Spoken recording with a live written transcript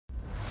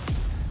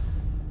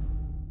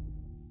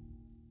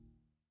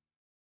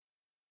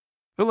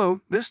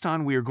Hello, this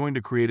time we are going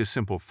to create a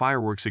simple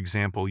fireworks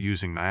example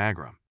using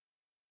Niagara.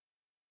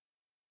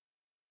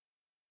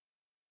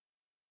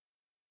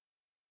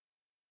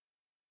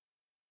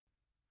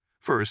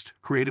 First,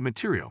 create a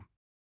material.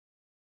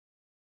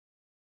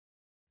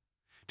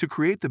 To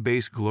create the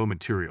base glow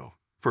material,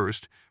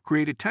 first,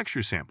 create a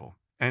texture sample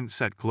and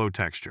set glow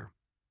texture.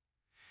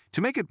 To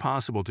make it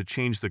possible to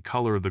change the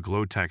color of the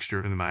glow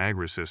texture in the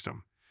Niagara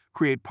system,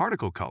 create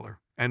particle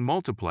color and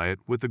multiply it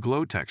with the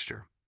glow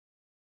texture.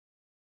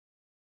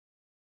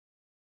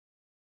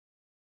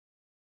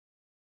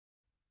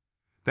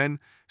 Then,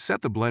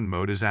 set the blend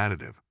mode as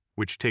additive,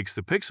 which takes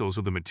the pixels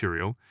of the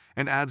material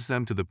and adds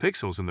them to the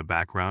pixels in the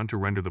background to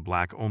render the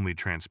black only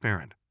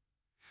transparent.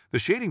 The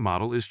shading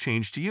model is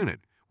changed to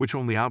unit, which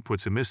only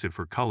outputs emissive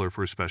for color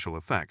for special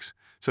effects,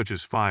 such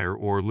as fire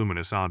or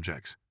luminous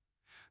objects.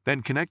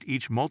 Then connect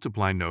each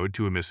multiply node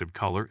to emissive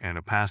color and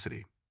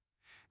opacity.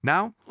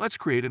 Now, let's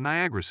create a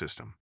Niagara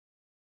system.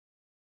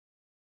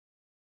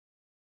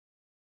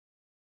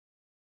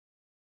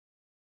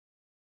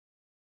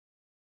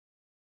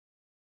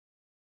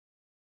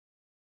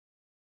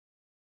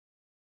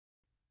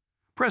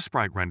 Press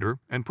Sprite Render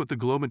and put the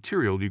glow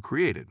material you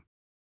created.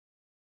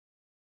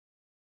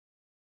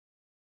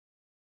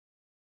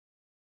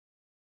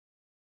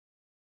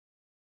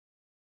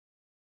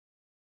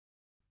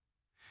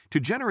 To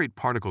generate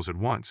particles at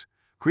once,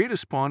 create a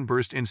spawn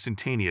burst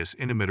instantaneous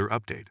in emitter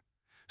update.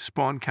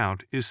 Spawn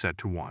count is set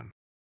to 1.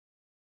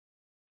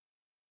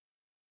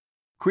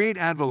 Create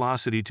add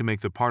velocity to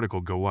make the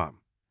particle go up.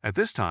 At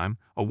this time,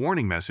 a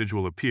warning message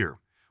will appear,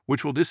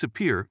 which will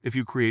disappear if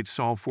you create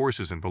solve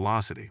forces and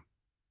velocity.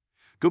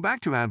 Go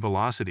back to add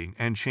velocity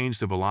and change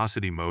the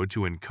velocity mode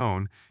to in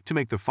cone to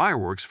make the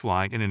fireworks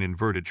fly in an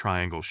inverted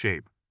triangle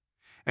shape.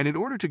 And in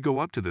order to go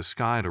up to the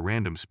sky at a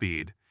random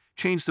speed,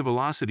 change the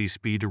velocity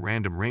speed to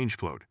random range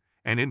float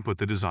and input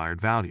the desired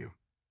value.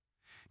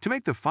 To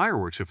make the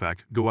fireworks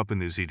effect go up in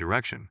the z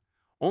direction,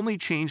 only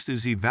change the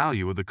z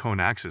value of the cone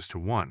axis to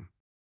 1.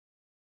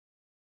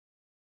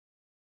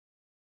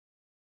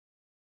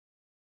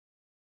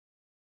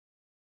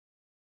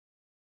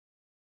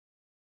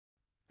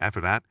 After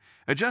that,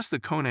 adjust the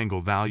cone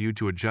angle value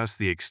to adjust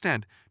the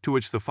extent to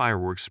which the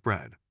fireworks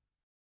spread.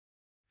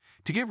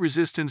 To give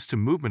resistance to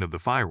movement of the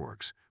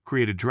fireworks,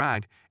 create a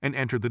drag and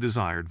enter the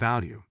desired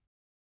value.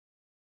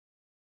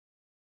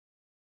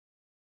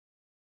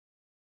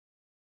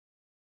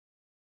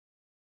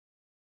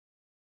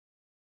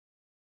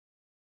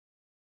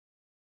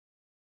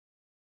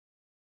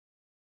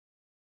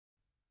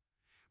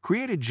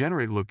 Create a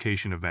Generate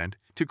Location event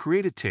to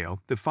create a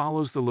tail that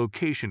follows the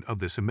location of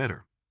this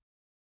emitter.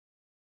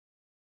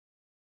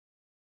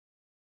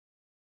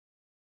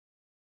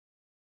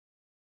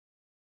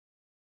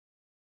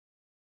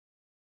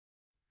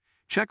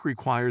 Check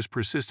requires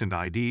persistent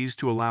IDs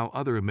to allow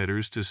other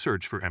emitters to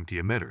search for empty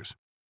emitters.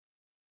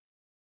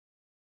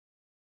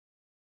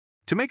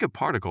 To make a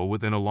particle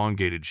with an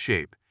elongated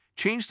shape,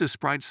 change the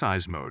sprite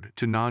size mode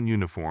to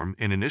non-uniform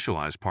in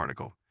initialize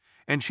particle,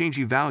 and change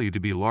E value to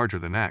be larger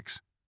than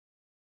X.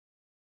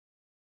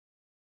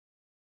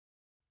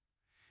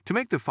 To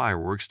make the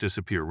fireworks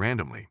disappear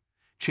randomly,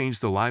 change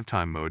the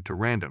lifetime mode to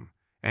random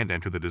and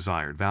enter the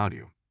desired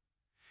value.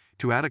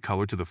 To add a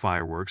color to the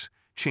fireworks,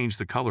 change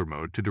the color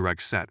mode to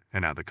direct set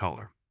and add the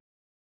color.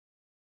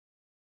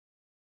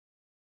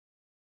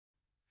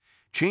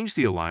 Change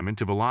the alignment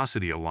to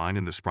velocity align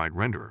in the sprite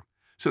renderer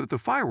so that the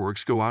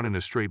fireworks go out in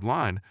a straight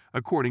line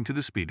according to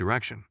the speed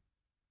direction.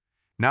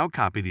 Now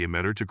copy the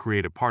emitter to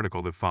create a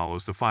particle that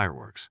follows the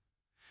fireworks.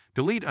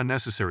 Delete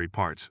unnecessary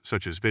parts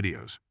such as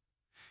videos.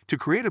 To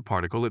create a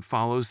particle that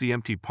follows the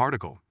empty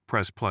particle,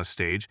 press plus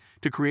stage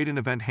to create an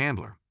event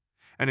handler.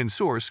 And in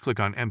source, click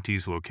on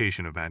empty's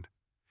location event.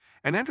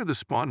 And enter the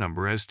spawn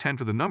number as 10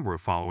 for the number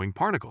of following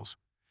particles.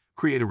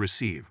 Create a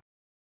receive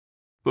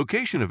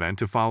location event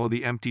to follow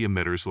the empty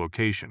emitter's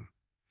location.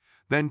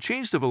 Then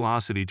change the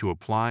velocity to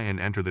apply and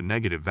enter the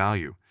negative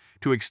value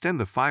to extend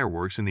the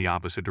fireworks in the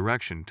opposite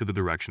direction to the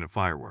direction of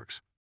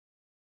fireworks.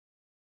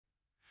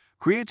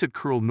 Creates a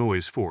curl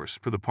noise force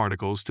for the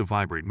particles to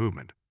vibrate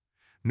movement.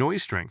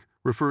 Noise strength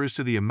refers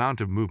to the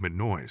amount of movement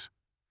noise.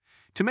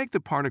 To make the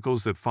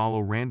particles that follow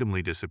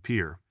randomly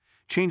disappear,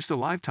 change the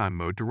lifetime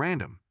mode to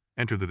random.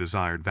 Enter the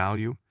desired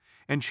value,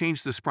 and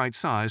change the sprite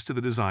size to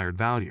the desired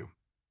value.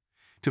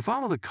 To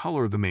follow the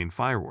color of the main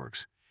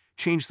fireworks,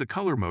 change the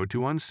color mode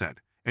to unset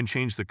and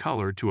change the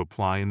color to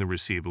apply in the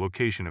receive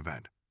location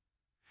event.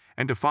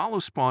 And to follow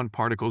spawn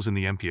particles in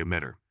the empty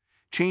emitter,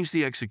 change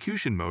the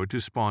execution mode to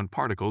spawn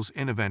particles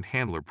in event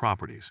handler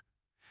properties.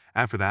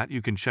 After that,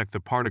 you can check the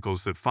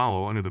particles that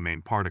follow under the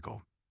main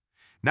particle.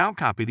 Now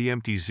copy the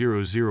empty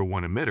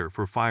 001 emitter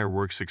for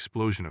fireworks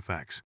explosion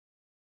effects.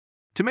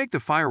 To make the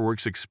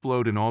fireworks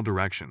explode in all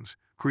directions,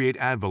 create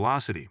add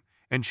velocity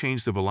and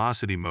change the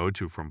velocity mode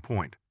to from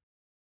point.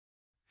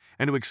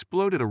 And to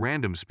explode at a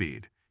random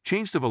speed,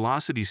 change the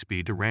velocity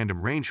speed to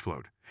random range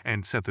float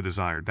and set the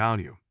desired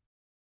value.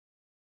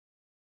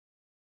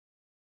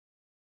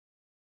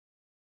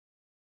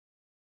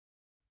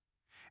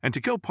 And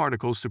to kill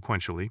particles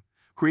sequentially,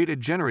 create a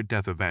generate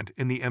depth event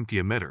in the empty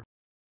emitter,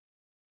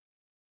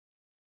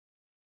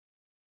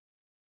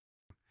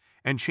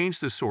 and change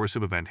the source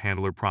of event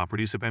handler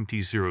properties of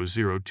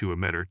MT002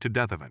 emitter to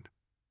depth event.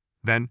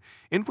 Then,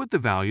 input the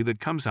value that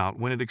comes out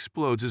when it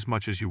explodes as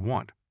much as you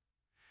want.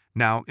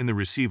 Now, in the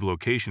receive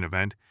location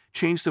event,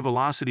 change the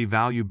velocity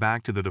value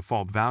back to the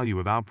default value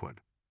of output.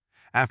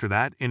 After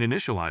that, in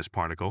initialize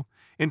particle,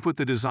 input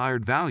the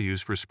desired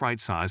values for sprite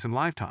size and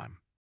lifetime.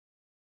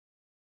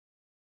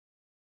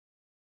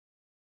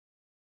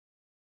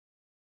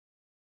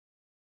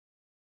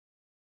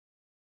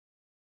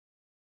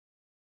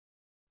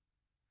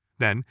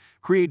 Then,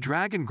 create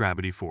drag and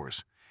gravity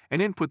force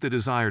and input the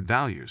desired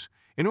values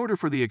in order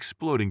for the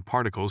exploding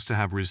particles to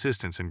have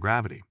resistance and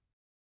gravity.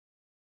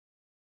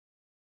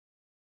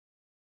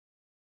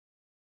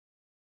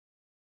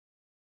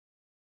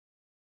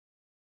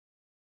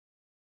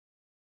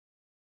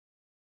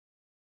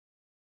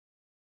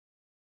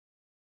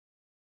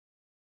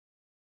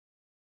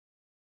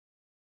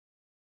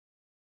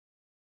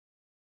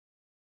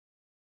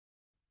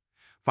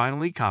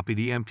 Finally, copy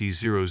the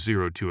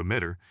MT002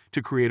 emitter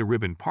to create a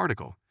ribbon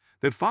particle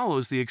that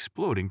follows the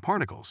exploding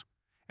particles,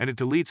 and it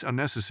deletes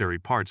unnecessary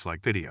parts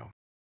like video.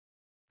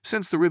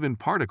 Since the ribbon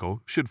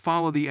particle should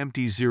follow the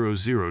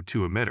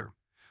MT002 emitter,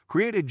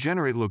 create a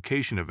generate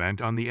location event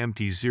on the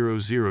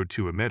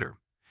MT002 emitter,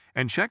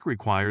 and check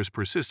requires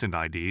persistent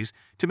IDs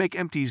to make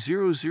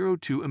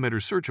MT002 emitter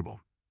searchable.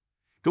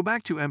 Go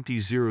back to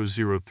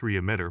MT003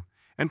 emitter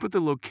and put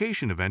the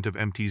location event of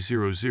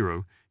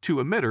MT002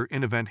 emitter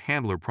in event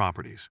handler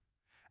properties.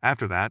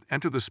 After that,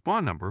 enter the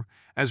spawn number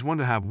as one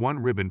to have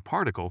one ribbon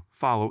particle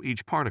follow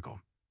each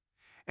particle.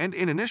 And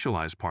in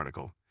initialize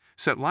particle,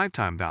 set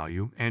lifetime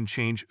value and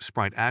change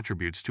sprite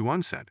attributes to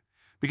unset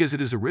because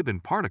it is a ribbon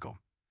particle.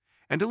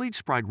 And delete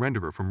sprite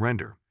renderer from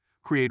render.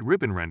 Create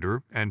ribbon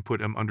renderer and put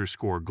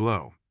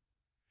m_glow.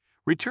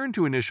 Return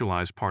to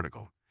initialize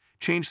particle.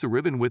 Change the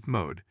ribbon width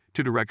mode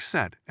to direct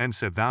set and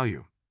set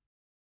value.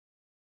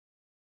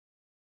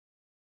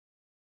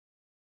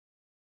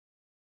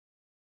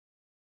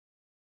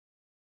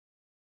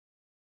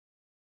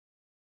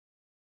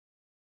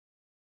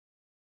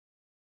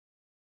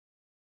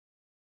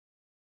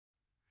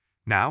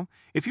 Now,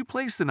 if you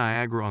place the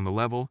Niagara on the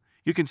level,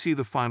 you can see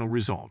the final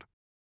result.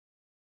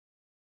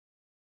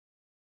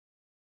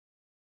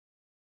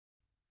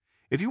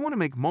 If you want to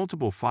make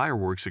multiple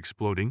fireworks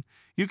exploding,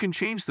 you can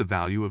change the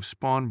value of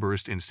spawn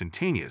burst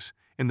instantaneous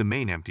in the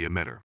main empty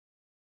emitter.